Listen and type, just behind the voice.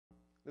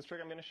This trick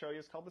I'm going to show you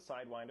is called the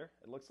Sidewinder.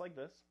 It looks like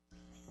this.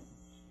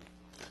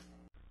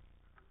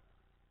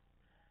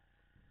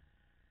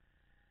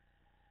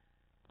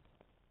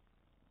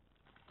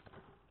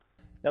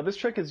 Now this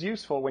trick is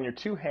useful when you're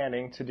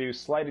two-handing to do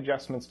slight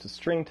adjustments to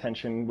string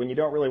tension when you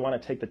don't really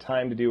want to take the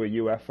time to do a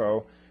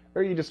UFO,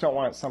 or you just don't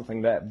want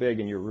something that big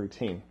in your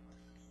routine.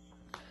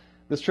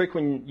 This trick,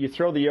 when you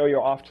throw the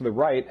yo-yo off to the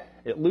right,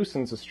 it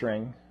loosens the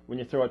string. When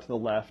you throw it to the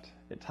left,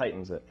 it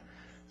tightens it.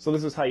 So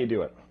this is how you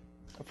do it.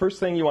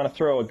 First thing, you want to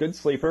throw a good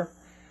sleeper,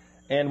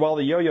 and while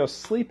the yo-yo's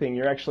sleeping,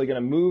 you're actually going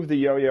to move the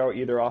yo-yo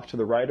either off to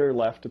the right or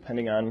left,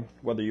 depending on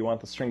whether you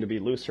want the string to be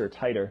looser or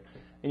tighter.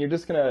 And you're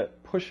just going to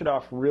push it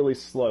off really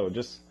slow,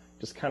 just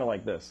kind of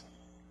like this.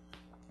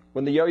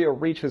 When the yo-yo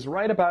reaches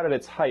right about at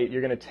its height,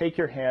 you're going to take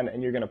your hand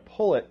and you're going to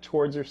pull it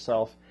towards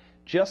yourself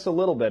just a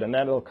little bit, and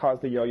that'll cause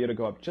the yo-yo to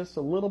go up just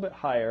a little bit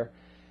higher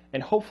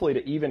and hopefully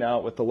to even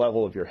out with the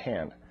level of your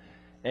hand.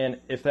 And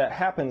if that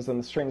happens, then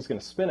the string is going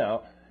to spin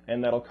out,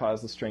 and that'll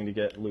cause the string to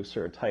get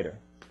looser or tighter.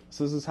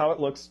 So this is how it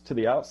looks to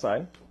the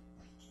outside,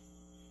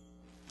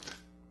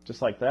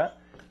 just like that.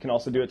 You can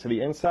also do it to the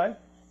inside,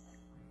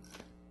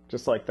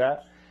 just like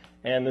that.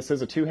 And this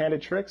is a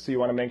two-handed trick, so you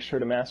want to make sure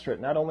to master it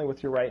not only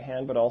with your right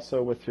hand, but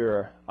also with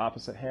your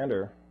opposite hand,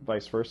 or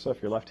vice versa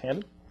if you're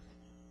left-handed.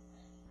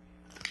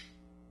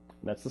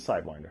 And that's the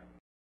Sidewinder.